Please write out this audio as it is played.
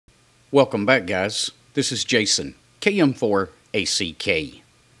Welcome back, guys. This is Jason, KM4ACK.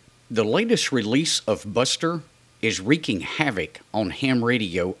 The latest release of Buster is wreaking havoc on ham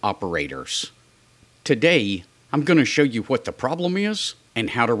radio operators. Today, I'm going to show you what the problem is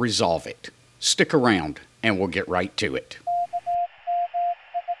and how to resolve it. Stick around and we'll get right to it.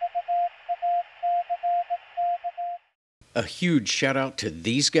 A huge shout out to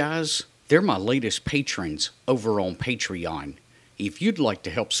these guys. They're my latest patrons over on Patreon. If you'd like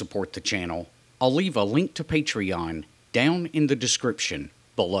to help support the channel, I'll leave a link to Patreon down in the description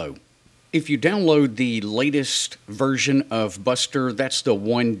below. If you download the latest version of Buster, that's the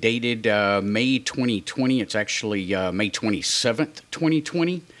one dated May 2020. It's actually May 27th,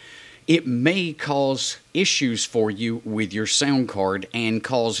 2020. It may cause issues for you with your sound card and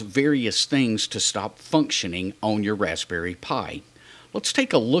cause various things to stop functioning on your Raspberry Pi. Let's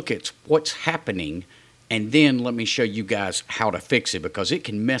take a look at what's happening, and then let me show you guys how to fix it, because it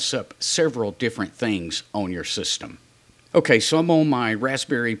can mess up several different things on your system. Okay, so I'm on my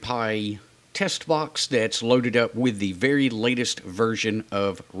Raspberry Pi test box that's loaded up with the very latest version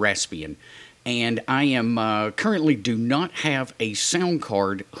of Raspbian. And I am currently do not have a sound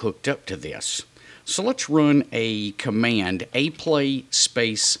card hooked up to this. So let's run a command, aplay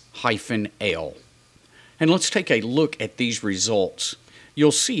 -L. And let's take a look at these results.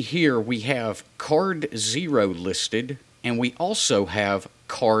 You'll see here we have card 0 listed, and we also have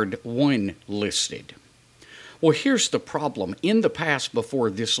card 1 listed. Well, here's the problem. In the past, before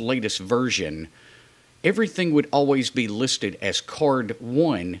this latest version, everything would always be listed as card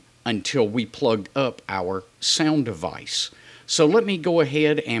 1 until we plugged up our sound device. So let me go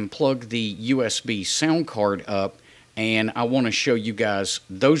ahead and plug the USB sound card up, and I want to show you guys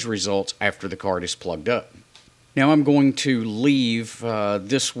those results after the card is plugged up. Now I'm going to leave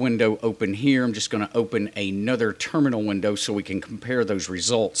this window open here. I'm just going to open another terminal window so we can compare those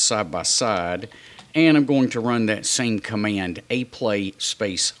results side by side. And I'm going to run that same command, aplay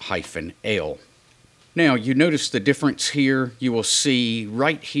 -L. Now you notice the difference here. You will see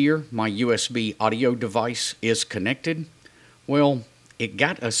right here my USB audio device is connected. Well, it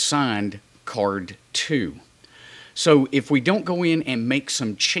got assigned card 2. So if we don't go in and make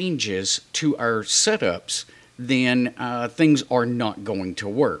some changes to our setups, then things are not going to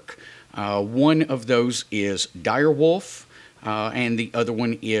work. One of those is Direwolf, and the other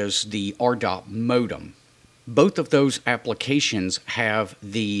one is the RDOP modem. Both of those applications have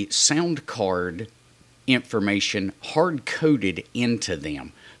the sound card information hard-coded into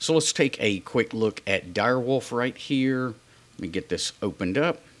them. So let's take a quick look at Direwolf right here. Let me get this opened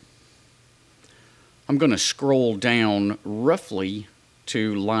up. I'm going to scroll down roughly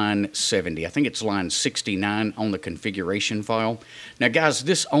to line 70. I think it's line 69 on the configuration file. Now guys,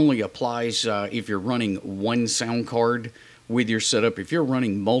 this only applies if you're running one sound card with your setup. If you're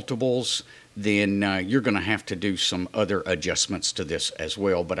running multiples, then you're going to have to do some other adjustments to this as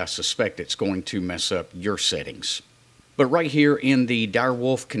well, but I suspect it's going to mess up your settings. But right here in the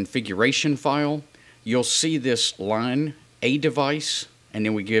Direwolf configuration file, you'll see this line, a device, and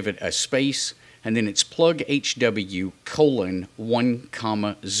then we give it a space, and then it's plug HW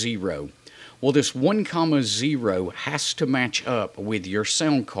 :1, 0. Well, this 1, 0 has to match up with your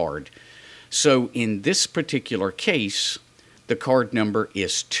sound card. So in this particular case, the card number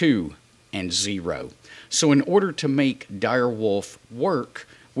is 2 and 0. So in order to make Direwolf work,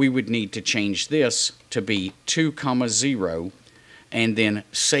 we would need to change this to be 2, 0, and then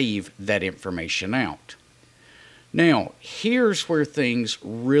save that information out. Now, here's where things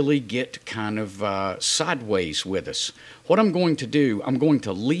really get kind of sideways with us. What I'm going to do, I'm going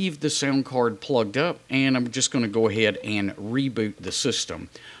to leave the sound card plugged up, and I'm just going to go ahead and reboot the system.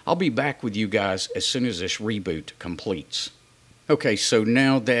 I'll be back with you guys as soon as this reboot completes. Okay, so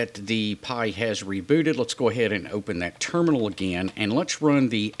now that the Pi has rebooted, let's go ahead and open that terminal again, and let's run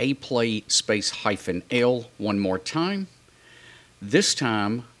the aplay -L one more time. This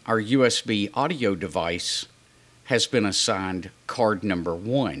time, our USB audio device has been assigned card number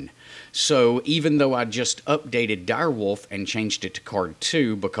 1. So even though I just updated Direwolf and changed it to card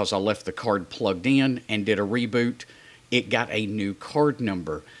 2 because I left the card plugged in and did a reboot, it got a new card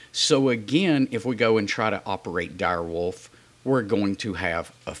number. So again, if we go and try to operate Direwolf, we're going to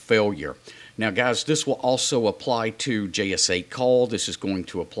have a failure. Now guys, this will also apply to JS8 call. This is going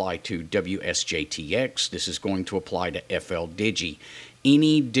to apply to WSJTX. This is going to apply to FLDigi.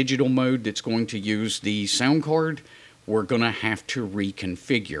 Any digital mode that's going to use the sound card, we're going to have to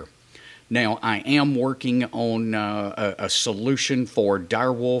reconfigure. Now, I am working on a solution for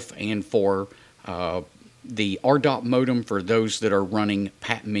Direwolf and for the RDOP modem for those that are running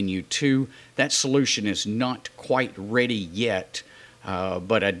Pat Menu 2. That solution is not quite ready yet,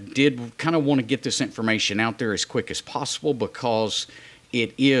 But I did kind of want to get this information out there as quick as possible because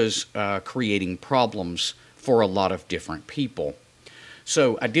it is creating problems for a lot of different people.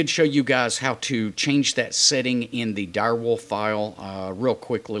 So I did show you guys how to change that setting in the direwolf file. Real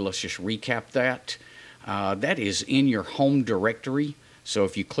quickly, let's just recap that. That is in your home directory. So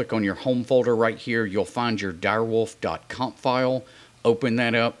if you click on your home folder right here, you'll find your direwolf.conf file. Open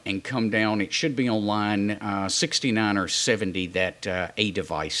that up and come down. It should be on line 69 or 70, that A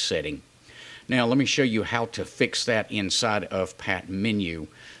device setting. Now let me show you how to fix that inside of Pat Menu.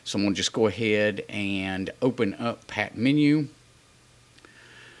 So I'm going to just go ahead and open up Pat Menu.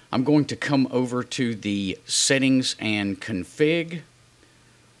 I'm going to come over to the Settings and Config,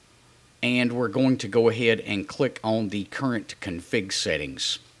 and we're going to go ahead and click on the current config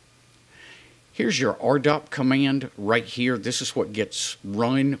settings. Here's your RDOP command right here. This is what gets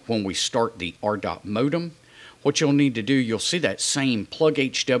run when we start the RDOP modem. What you'll need to do, you'll see that same plug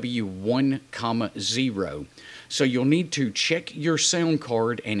HW 1,0. So you'll need to check your sound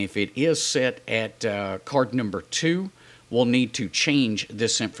card, and if it is set at card number 2, we'll need to change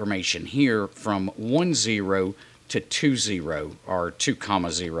this information here from 10 to 20, or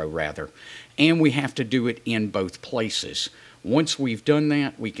 2,0 rather. And we have to do it in both places. Once we've done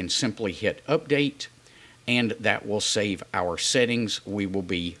that, we can simply hit update, and that will save our settings. We will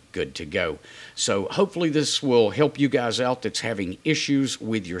be good to go. So hopefully this will help you guys out that's having issues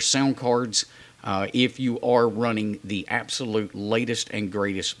with your sound cards. If you are running the absolute latest and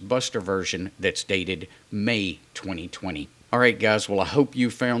greatest Buster version that's dated May 2020. Alright guys, well I hope you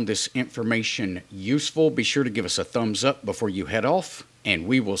found this information useful. Be sure to give us a thumbs up before you head off, and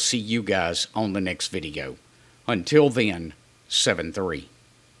we will see you guys on the next video. Until then, 7-3.